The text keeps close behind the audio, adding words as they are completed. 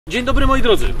Dzień dobry moi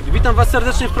drodzy, witam was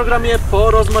serdecznie w programie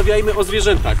Porozmawiajmy o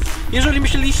zwierzętach. Jeżeli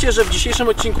myśleliście, że w dzisiejszym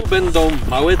odcinku będą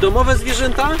małe domowe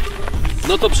zwierzęta,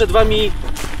 no to przed wami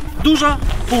duża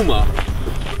puma,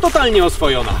 totalnie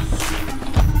oswojona.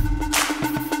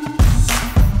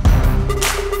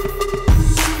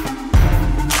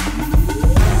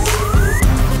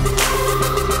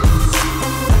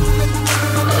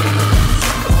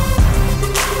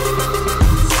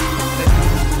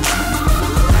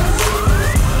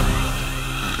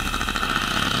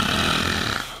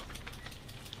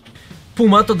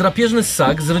 Puma to drapieżny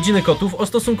ssak z rodziny kotów o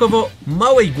stosunkowo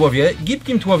małej głowie,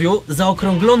 gibkim tułowiu,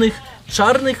 zaokrąglonych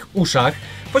czarnych uszach.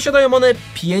 Posiadają one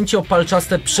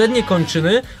 5-palczaste przednie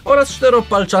kończyny oraz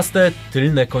 4-palczaste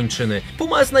tylne kończyny.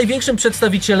 Puma jest największym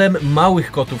przedstawicielem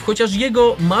małych kotów, chociaż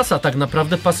jego masa tak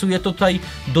naprawdę pasuje tutaj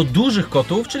do dużych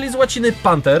kotów, czyli z łaciny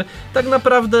panter. Tak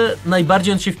naprawdę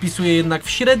najbardziej on się wpisuje jednak w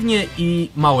średnie i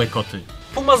małe koty.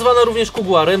 Puma, zwana również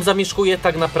kuguarem, zamieszkuje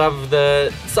tak naprawdę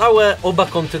oba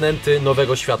kontynenty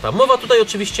Nowego Świata. Mowa tutaj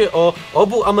oczywiście o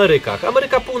obu Amerykach.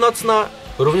 Ameryka Północna,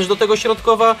 również do tego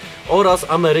środkowa, oraz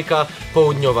Ameryka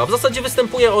Południowa. W zasadzie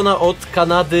występuje ona od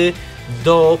Kanady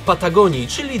do Patagonii,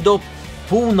 czyli do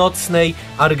północnej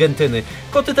Argentyny.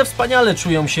 Koty te wspaniale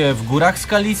czują się w górach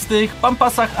skalistych,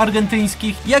 pampasach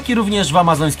argentyńskich, jak i również w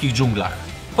amazońskich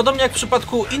dżunglach. Podobnie jak w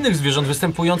przypadku innych zwierząt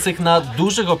występujących na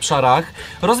dużych obszarach,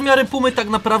 rozmiary pumy, tak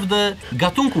naprawdę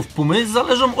gatunków pumy,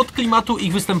 zależą od klimatu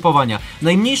ich występowania.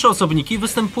 Najmniejsze osobniki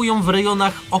występują w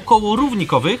rejonach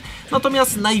okołorównikowych,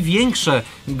 natomiast największe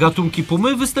gatunki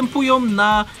pumy występują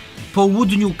na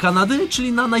południu Kanady,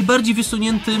 czyli na najbardziej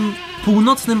wysuniętym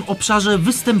północnym obszarze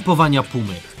występowania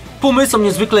pumy. Pumy są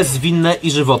niezwykle zwinne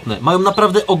i żywotne. Mają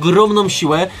naprawdę ogromną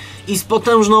siłę i z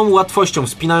potężną łatwością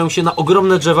wspinają się na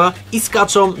ogromne drzewa i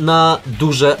skaczą na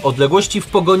duże odległości w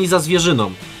pogoni za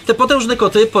zwierzyną. Te potężne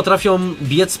koty potrafią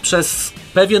biec przez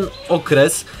pewien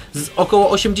okres z około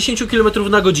 80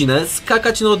 km na godzinę,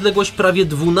 skakać na odległość prawie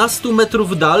 12 metrów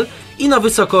w dal i na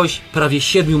wysokość prawie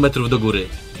 7 metrów do góry.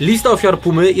 Lista ofiar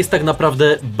pumy jest tak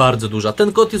naprawdę bardzo duża.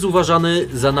 Ten kot jest uważany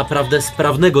za naprawdę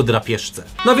sprawnego drapieżcę.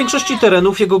 Na większości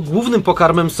terenów jego głównym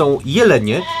pokarmem są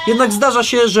jelenie, jednak zdarza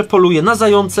się, że poluje na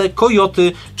zające,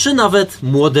 kojoty czy nawet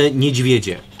młode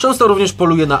niedźwiedzie. Często również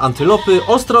poluje na antylopy,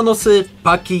 ostronosy,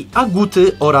 paki,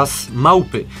 aguty oraz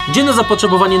małpy. Dzienne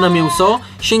zapotrzebowanie na mięso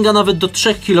sięga nawet do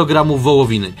 3 kg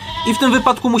wołowiny. I w tym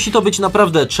wypadku musi to być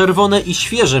naprawdę czerwone i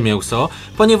świeże mięso,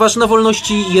 ponieważ na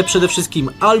wolności je przede wszystkim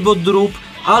albo drób,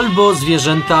 albo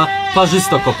zwierzęta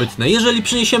parzystokopytne. Jeżeli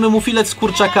przyniesiemy mu filet z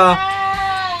kurczaka,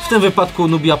 w tym wypadku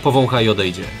Nubia powącha i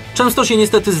odejdzie. Często się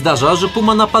niestety zdarza, że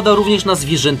puma napada również na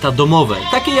zwierzęta domowe,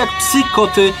 takie jak psy,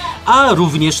 koty, a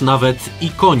również nawet i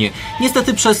konie.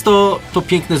 Niestety przez to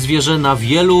piękne zwierzę na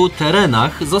wielu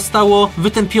terenach zostało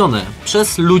wytępione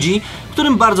przez ludzi,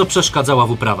 którym bardzo przeszkadzała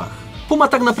w uprawach. Puma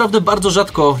tak naprawdę bardzo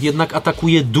rzadko jednak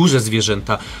atakuje duże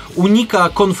zwierzęta. Unika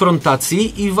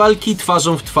konfrontacji i walki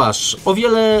twarzą w twarz. O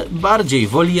wiele bardziej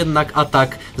woli jednak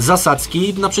atak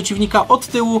zasadzki na przeciwnika od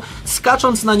tyłu,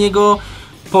 skacząc na niego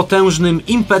potężnym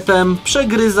impetem,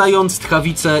 przegryzając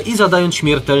tchawicę i zadając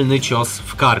śmiertelny cios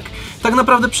w kark. Tak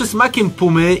naprawdę przysmakiem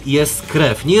pumy jest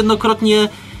krew. Niejednokrotnie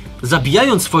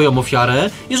zabijając swoją ofiarę,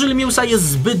 jeżeli mięsa jest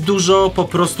zbyt dużo, po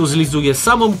prostu zlizuje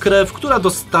samą krew, która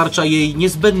dostarcza jej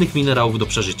niezbędnych minerałów do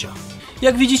przeżycia.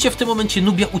 Jak widzicie, w tym momencie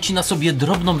Nubia ucina sobie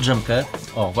drobną drzemkę.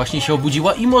 O, właśnie się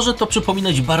obudziła i może to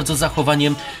przypominać bardzo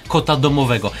zachowaniem kota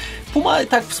domowego. Puma,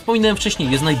 tak jak wspominałem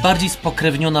wcześniej, jest najbardziej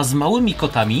spokrewniona z małymi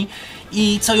kotami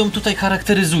i co ją tutaj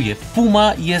charakteryzuje?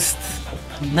 Puma jest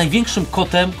największym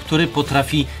kotem, który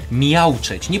potrafi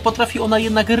miauczeć. Nie potrafi ona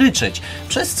jednak ryczeć,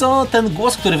 przez co ten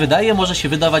głos, który wydaje, może się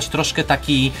wydawać troszkę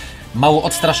taki mało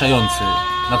odstraszający.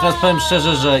 Natomiast powiem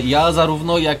szczerze, że ja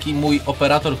zarówno, jak i mój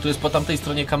operator, który jest po tamtej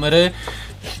stronie kamery,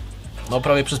 no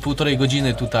prawie przez 1,5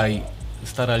 godziny tutaj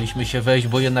staraliśmy się wejść,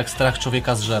 bo jednak strach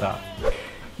człowieka zżera.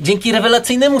 Dzięki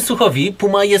rewelacyjnemu słuchowi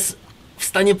puma jest w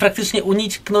stanie praktycznie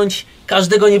uniknąć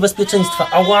każdego niebezpieczeństwa.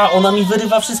 Ała, ona mi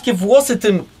wyrywa wszystkie włosy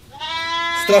tym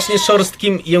strasznie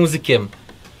szorstkim językiem.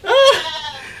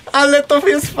 Ale to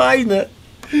jest fajne.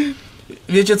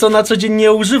 Wiecie co, na co dzień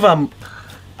nie używam.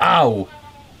 Au.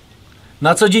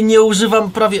 Na co dzień nie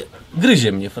używam prawie...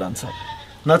 Gryzie mnie Franca.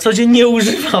 Na co dzień nie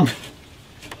używam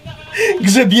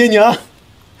grzebienia.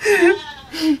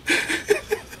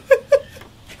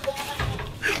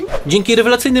 Dzięki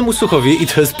rewelacyjnemu słuchowi, i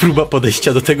to jest próba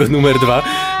podejścia do tego numer 2,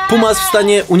 puma jest w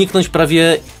stanie uniknąć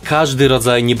prawie każdy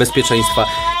rodzaj niebezpieczeństwa.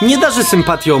 Nie darzy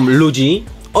sympatią ludzi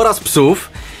oraz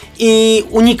psów i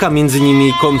unika między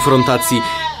nimi konfrontacji.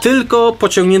 Tylko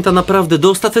pociągnięta naprawdę do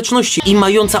ostateczności i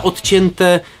mająca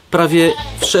odcięte prawie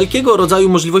wszelkiego rodzaju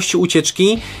możliwości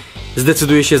ucieczki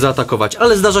zdecyduje się zaatakować,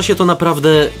 ale zdarza się to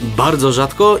naprawdę bardzo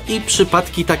rzadko i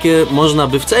przypadki takie można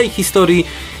by w całej historii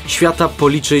świata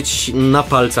policzyć na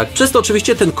palcach. Przez to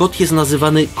oczywiście ten kot jest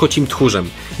nazywany kocim tchórzem.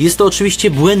 Jest to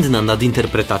oczywiście błędna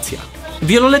nadinterpretacja.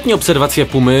 Wieloletnie obserwacje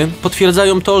pumy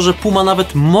potwierdzają to, że puma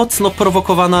nawet mocno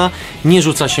prowokowana nie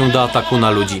rzuca się do ataku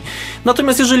na ludzi.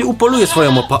 Natomiast jeżeli upoluje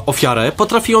swoją ofiarę,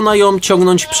 potrafi ona ją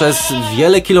ciągnąć przez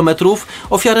wiele kilometrów,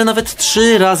 ofiarę nawet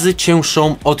 3 razy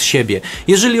cięższą od siebie.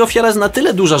 Jeżeli ofiara jest na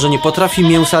tyle duża, że nie potrafi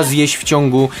mięsa zjeść w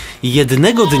ciągu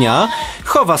jednego dnia,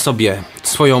 chowa sobie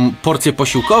swoją porcję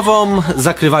posiłkową,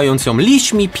 zakrywając ją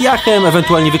liśćmi, piachem,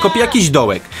 ewentualnie wykopie jakiś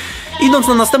dołek. Idąc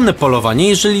na następne polowanie,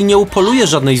 jeżeli nie upoluje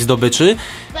żadnej zdobyczy,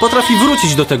 potrafi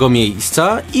wrócić do tego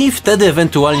miejsca i wtedy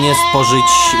ewentualnie spożyć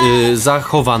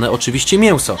zachowane oczywiście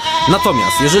mięso.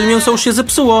 Natomiast jeżeli mięso już się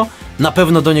zepsuło, na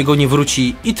pewno do niego nie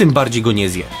wróci i tym bardziej go nie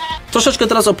zje. Troszeczkę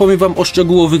teraz opowiem wam o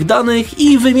szczegółowych danych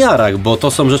i wymiarach, bo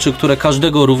to są rzeczy, które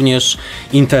każdego również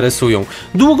interesują.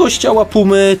 Długość ciała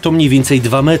pumy to mniej więcej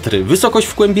 2 metry, wysokość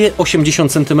w kłębie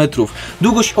 80 cm,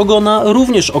 długość ogona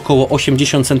również około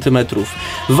 80 cm.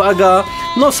 Waga,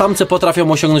 no samce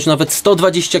potrafią osiągnąć nawet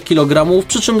 120 kg,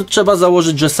 przy czym trzeba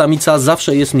założyć, że samica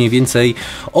zawsze jest mniej więcej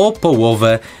o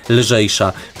połowę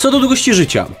lżejsza. Co do długości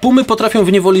życia, pumy potrafią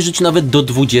w niewoli żyć nawet do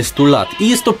 20 lat i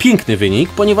jest to piękny wynik,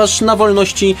 ponieważ na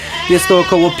wolności jest to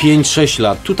około 5-6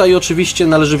 lat. Tutaj oczywiście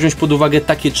należy wziąć pod uwagę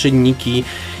takie czynniki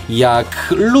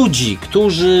jak ludzi,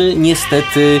 którzy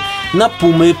niestety na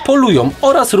pumy polują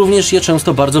oraz również je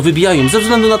często bardzo wybijają, ze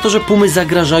względu na to, że pumy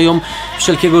zagrażają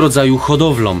wszelkiego rodzaju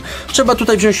hodowlom. Trzeba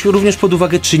tutaj wziąć również pod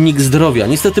uwagę czynnik zdrowia.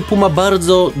 Niestety puma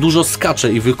bardzo dużo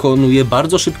skacze i wykonuje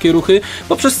bardzo szybkie ruchy,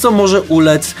 poprzez co może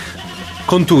ulec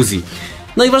kontuzji.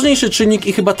 Najważniejszy czynnik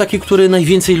i chyba taki, który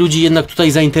najwięcej ludzi jednak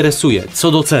tutaj zainteresuje,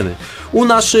 co do ceny. U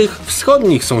naszych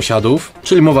wschodnich sąsiadów,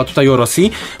 czyli mowa tutaj o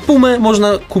Rosji, pumę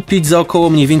można kupić za około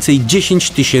mniej więcej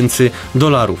 10 000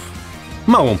 $.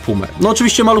 Małą pumę. No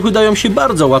oczywiście maluchy dają się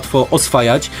bardzo łatwo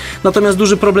oswajać, natomiast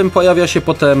duży problem pojawia się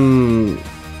potem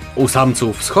u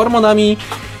samców z hormonami.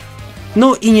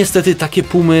 No i niestety takie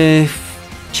pumy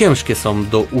ciężkie są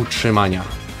do utrzymania.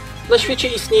 Na świecie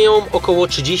istnieją około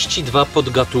 32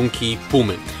 podgatunki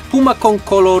pumy. Puma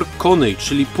concolor coney,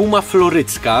 czyli puma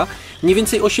florycka, mniej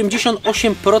więcej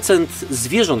 88%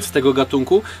 zwierząt z tego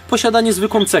gatunku posiada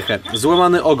niezwykłą cechę,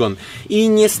 złamany ogon. I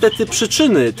niestety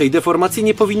przyczyny tej deformacji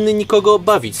nie powinny nikogo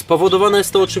bawić. Spowodowane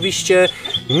jest to oczywiście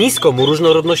niską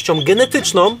różnorodnością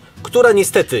genetyczną, która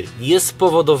niestety jest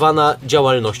spowodowana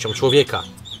działalnością człowieka.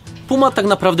 Puma tak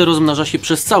naprawdę rozmnaża się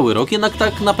przez cały rok, jednak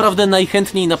tak naprawdę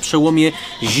najchętniej na przełomie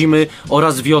zimy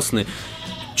oraz wiosny.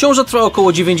 Ciąża trwa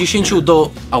około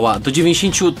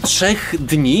 93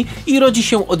 dni i rodzi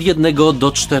się od 1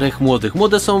 do 4 młodych.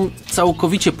 Młode są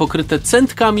całkowicie pokryte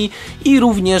cętkami i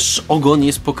również ogon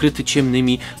jest pokryty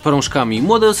ciemnymi prążkami.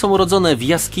 Młode są rodzone w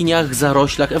jaskiniach,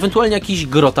 zaroślach, ewentualnie jakichś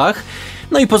grotach,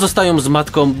 no i pozostają z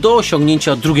matką do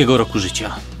osiągnięcia 2 roku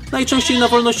życia. Najczęściej na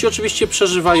wolności oczywiście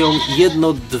przeżywają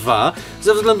 1-2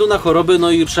 ze względu na choroby,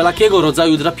 no i wszelakiego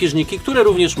rodzaju drapieżniki, które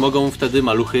również mogą wtedy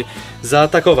maluchy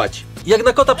zaatakować. Jak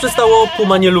na kota przystało,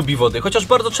 puma nie lubi wody, chociaż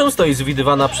bardzo często jest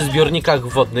widywana przy zbiornikach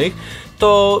wodnych,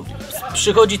 to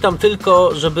przychodzi tam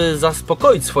tylko, żeby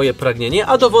zaspokoić swoje pragnienie,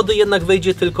 a do wody jednak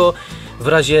wejdzie tylko w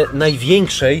razie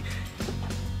największej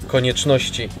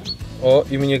konieczności. O,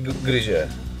 i mnie gryzie.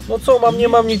 No co mam, nie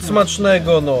mam nic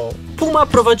smacznego, no. Puma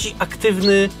prowadzi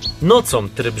aktywny nocą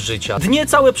tryb życia. Dnie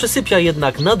całe przesypia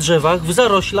jednak na drzewach, w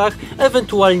zaroślach,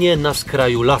 ewentualnie na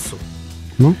skraju lasu.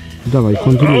 No, dawaj,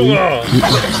 kontynuuj.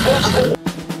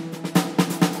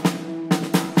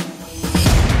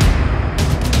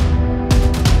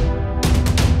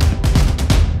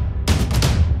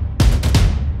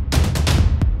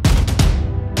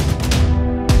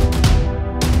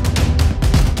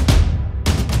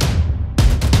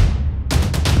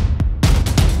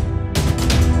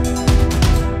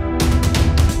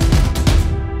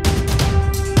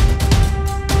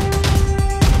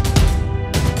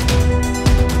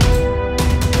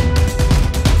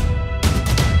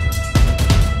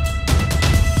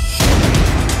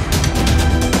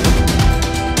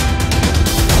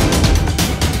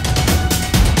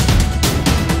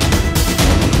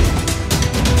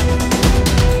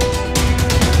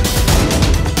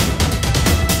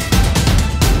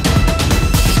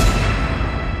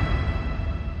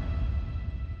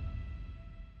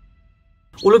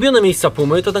 Ulubione miejsca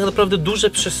pumy to tak naprawdę duże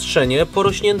przestrzenie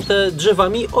porośnięte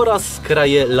drzewami oraz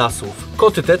kraje lasów.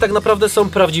 Koty te tak naprawdę są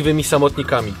prawdziwymi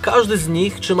samotnikami. Każdy z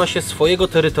nich trzyma się swojego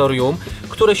terytorium,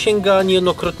 które sięga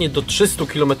niejednokrotnie do 300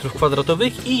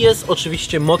 km² i jest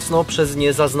oczywiście mocno przez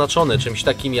nie zaznaczone czymś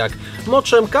takim jak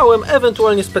moczem, kałem,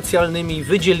 ewentualnie specjalnymi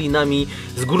wydzielinami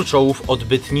z gruczołów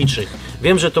odbytniczych.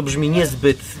 Wiem, że to brzmi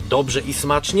niezbyt dobrze i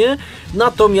smacznie,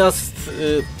 natomiast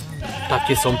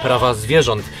takie są prawa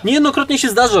zwierząt. Niejednokrotnie się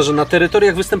zdarza, że na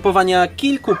terytoriach występowania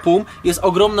kilku pum jest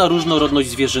ogromna różnorodność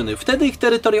zwierzyny. Wtedy ich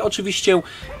terytoria oczywiście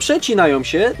przecinają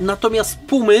się, natomiast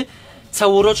pumy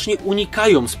całorocznie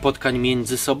unikają spotkań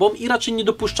między sobą i raczej nie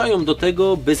dopuszczają do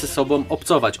tego, by ze sobą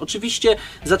obcować. Oczywiście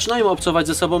zaczynają obcować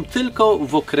ze sobą tylko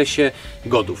w okresie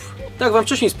godów. Tak jak wam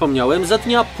wcześniej wspomniałem, za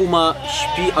dnia puma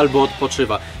śpi albo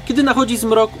odpoczywa. Kiedy nachodzi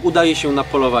zmrok, udaje się na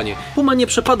polowanie. Puma nie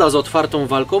przepada za otwartą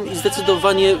walką i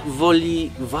zdecydowanie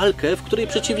woli walkę, w której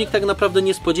przeciwnik tak naprawdę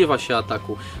nie spodziewa się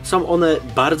ataku. Są one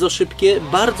bardzo szybkie,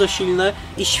 bardzo silne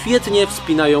i świetnie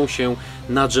wspinają się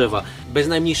na drzewa. Bez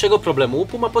najmniejszego problemu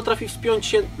puma potrafi wspiąć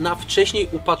się na wcześniej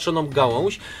upatrzoną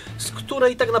gałąź, z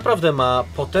której tak naprawdę ma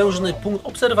potężny punkt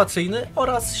obserwacyjny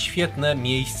oraz świetne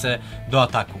miejsce do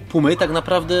ataku. Pumy tak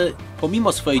naprawdę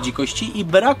pomimo swojej dzikości i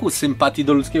braku sympatii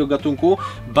do ludzkiego gatunku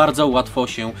bardzo łatwo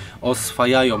się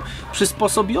oswajają.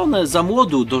 Przysposobione za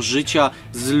młodu do życia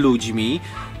z ludźmi,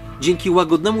 dzięki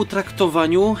łagodnemu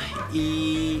traktowaniu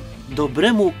i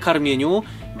dobremu karmieniu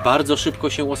bardzo szybko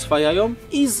się oswajają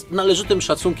i z należytym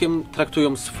szacunkiem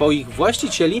traktują swoich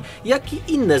właścicieli, jak i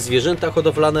inne zwierzęta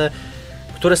hodowlane,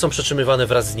 które są przetrzymywane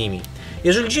wraz z nimi.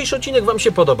 Jeżeli dzisiejszy odcinek wam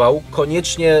się podobał,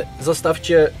 koniecznie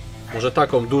zostawcie może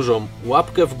taką dużą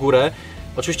łapkę w górę.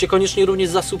 Oczywiście koniecznie również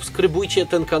zasubskrybujcie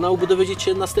ten kanał, by dowiedzieć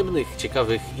się następnych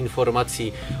ciekawych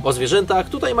informacji o zwierzętach.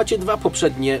 Tutaj macie 2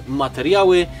 poprzednie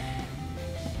materiały.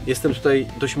 Jestem tutaj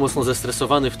dość mocno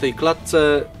zestresowany w tej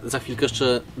klatce. Za chwilkę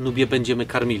jeszcze Nubię będziemy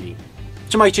karmili.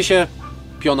 Trzymajcie się,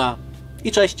 piona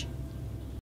i cześć!